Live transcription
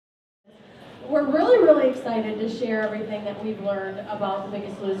we're really excited to share everything that we've learned about The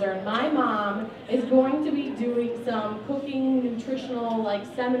Biggest Loser. And my mom is going to be doing some cooking, nutritional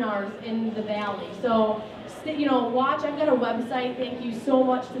seminars in the Valley. So, watch. I've got a website. Thank you so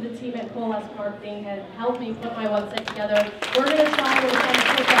much to the team at Coalesce Marketing that helped me put my website together. We're going to try to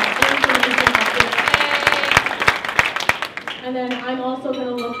put that information up there. And then I'm also going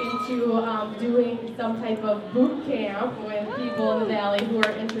to look into doing some type of boot camp with people in the Valley who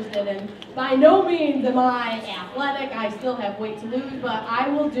are interested. And by no means am I athletic. I still have weight to lose, but I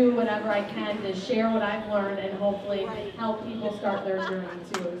will do whatever I can to share what I've learned and hopefully help people start their journey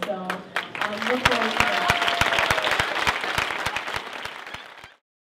too. So look forward to that.